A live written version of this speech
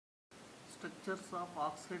Structures of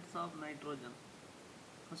oxides of nitrogen.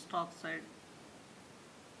 First oxide,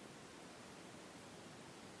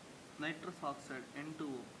 nitrous oxide,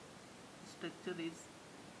 N2O. Structure is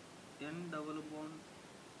N double bond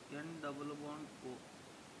O.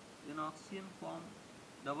 In oxygen form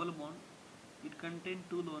double bond, it contains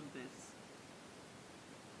two lone pairs.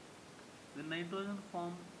 When nitrogen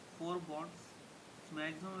form four bonds, its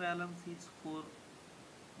maximum valence is 4.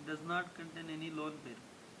 It does not contain any lone pair.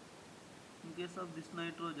 In case of this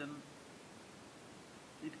nitrogen,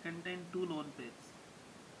 it contains two lone pairs.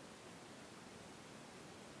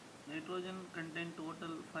 Nitrogen contains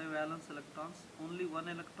total 5 valence electrons. Only one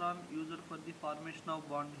electron used for the formation of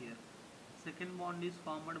bond here. Second bond is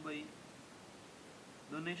formed by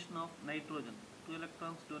donation of nitrogen. 2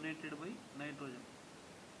 electrons donated by nitrogen.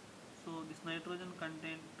 So this nitrogen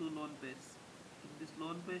contains two lone pairs. If this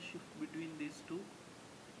lone pair shift between these two,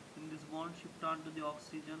 in this bond shift onto the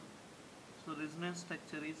oxygen. So resonance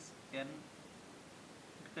structure is N.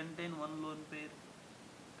 It contains one lone pair,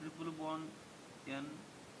 triple bond N,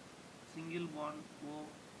 single bond O.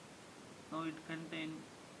 Now it contains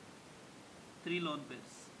three lone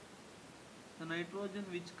pairs. The nitrogen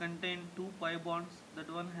which contains two pi bonds,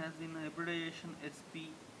 that one has in hybridization sp.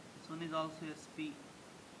 This one is also sp.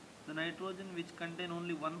 The nitrogen which contains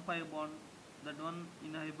only one pi bond, that one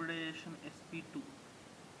in hybridization sp2.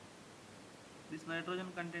 This nitrogen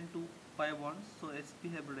contains two pi bonds, so sp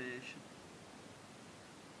hybridization.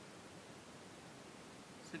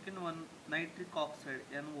 Second one, nitric oxide,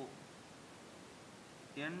 NO.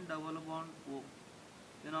 N double bond O.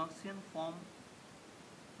 In oxygen form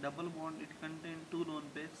double bond, it contains two lone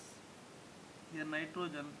pairs. Here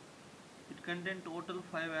nitrogen, it contains total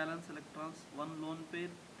 5 valence electrons, one lone pair,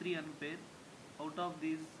 3 unpair. Out of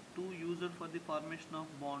these, 2 used for the formation of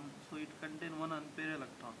bond, so it contains one unpaired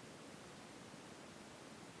electron.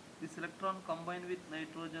 This electron combined with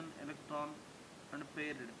nitrogen electron and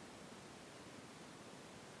paired.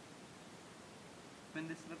 When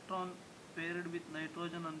this electron paired with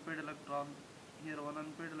nitrogen unpaired electron, here one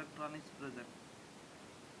unpaired electron is present.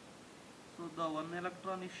 So the one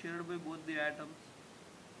electron is shared by both the atoms.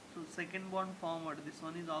 So second bond formed, this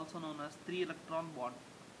one is also known as 3 electron bond.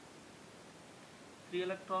 3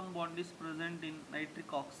 electron bond is present in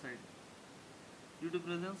nitric oxide. Due to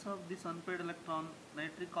presence of this unpaired electron,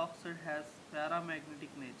 nitric oxide has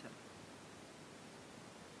paramagnetic nature.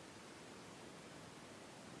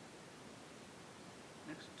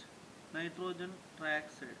 Next, nitrogen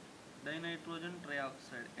trioxide, dinitrogen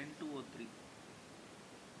trioxide, N2O3.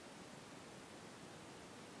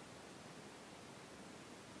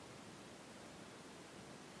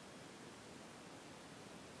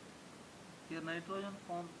 Here nitrogen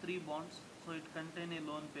forms 3 bonds, so it contains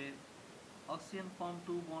a lone pair. Oxygen forms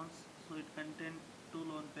 2 bonds, so it contains 2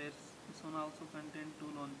 lone pairs. This one also contains 2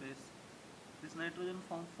 lone pairs. This nitrogen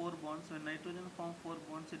forms 4 bonds. When nitrogen forms 4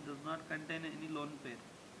 bonds, it does not contain any lone pair.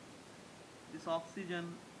 This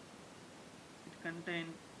oxygen, it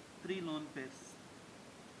contains 3 lone pairs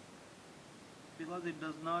because it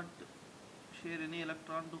does not share any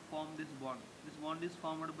electron to form this bond. This bond is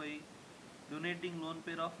formed by donating lone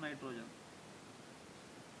pair of nitrogen.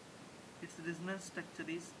 Its resonance structure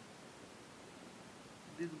is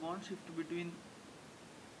this bond shift between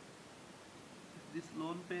this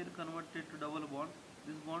lone pair converted to double bond,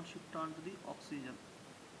 this bond shift onto the oxygen.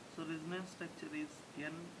 So resonance structure is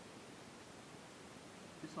N.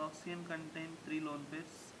 This oxygen contains 3 lone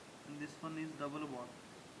pairs and this one is double bond,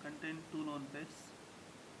 contains 2 lone pairs.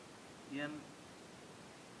 N,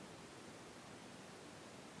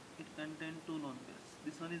 it contains 2 lone pairs.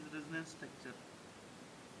 This one is resonance structure.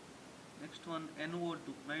 Next one,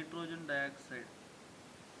 NO2, nitrogen dioxide.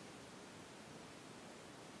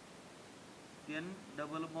 N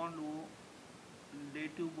double bond O,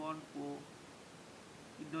 dative bond O.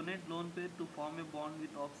 It donates lone pair to form a bond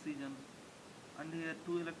with oxygen, and here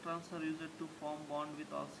 2 electrons are used to form bond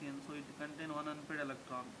with oxygen, so it contains 1 unpaired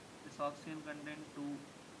electron. This oxygen contains 2,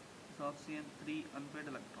 this oxygen 3 unpaired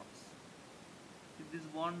electrons. If this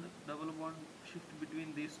bond, double bond shift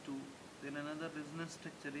between these two, then another resonance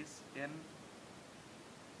structure is N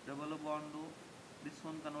double bond O, this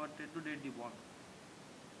one converted to dative bond.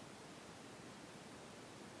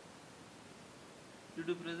 Due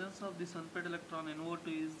to presence of this unpaired electron,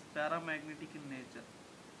 NO2 is paramagnetic in nature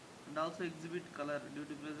and also exhibit color due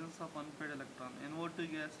to presence of unpaired electron.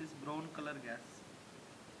 NO2 gas is brown color gas.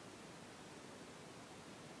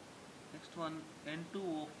 Next one,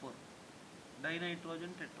 N2O4,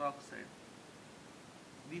 dinitrogen tetroxide.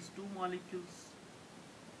 These two molecules,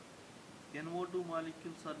 NO2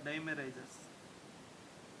 molecules, are dimerizers.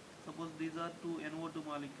 Suppose these are two NO2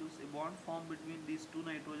 molecules, a bond formed between these two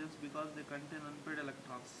nitrogens because they contain unpaired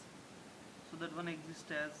electrons. So that one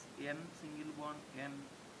exists as N single bond N,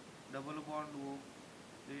 double bond O,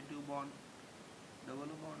 reactive bond,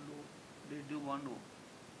 double bond O, reactive bond O.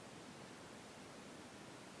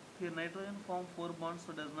 Here nitrogen form 4 bonds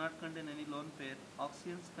so does not contain any lone pair.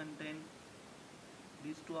 Oxygens contain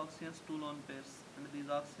these two oxygens 2 lone pairs, and these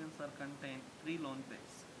oxygens are contain 3 lone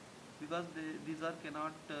pairs. Because these are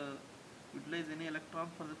cannot utilize any electron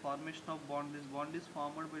for the formation of bond. This bond is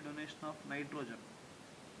formed by donation of nitrogen.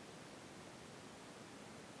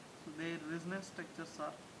 So their resonance structures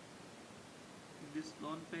are this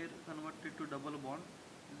lone pair converted to double bond.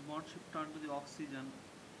 This bond shift onto the oxygen.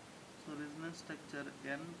 So resonance structure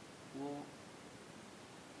NO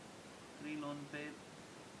 3 lone pair,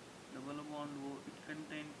 double bond O, it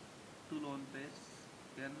contains 2 lone pairs,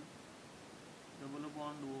 N double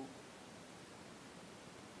bond O,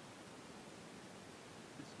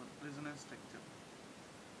 this one resonance structure.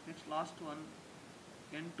 Next last one,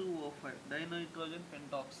 N2O5 dinitrogen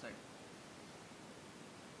pentoxide.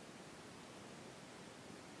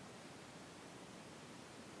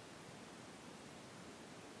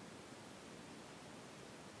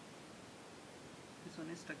 This one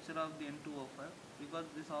is structure of the N2O5. Because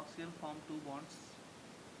this oxygen form 2 bonds,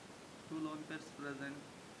 2 lone pairs present,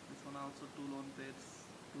 this one also 2 lone pairs,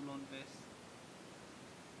 2 lone pairs,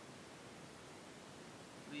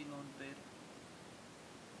 3 lone pair.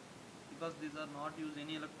 Because these are not use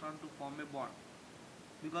any electron to form a bond.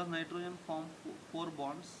 Because nitrogen form 4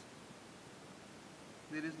 bonds,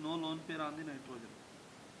 there is no lone pair on the nitrogen.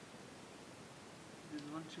 This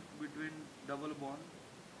one shift between double bond,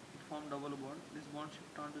 it form double bond, this bond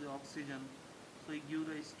shift onto the oxygen, so it gives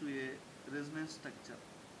rise to a resonance structure.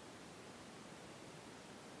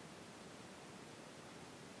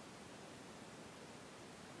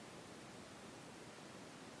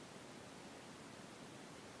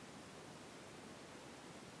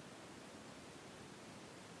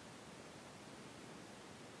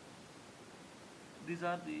 These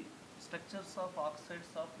are the structures of oxides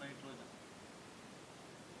of nitrogen.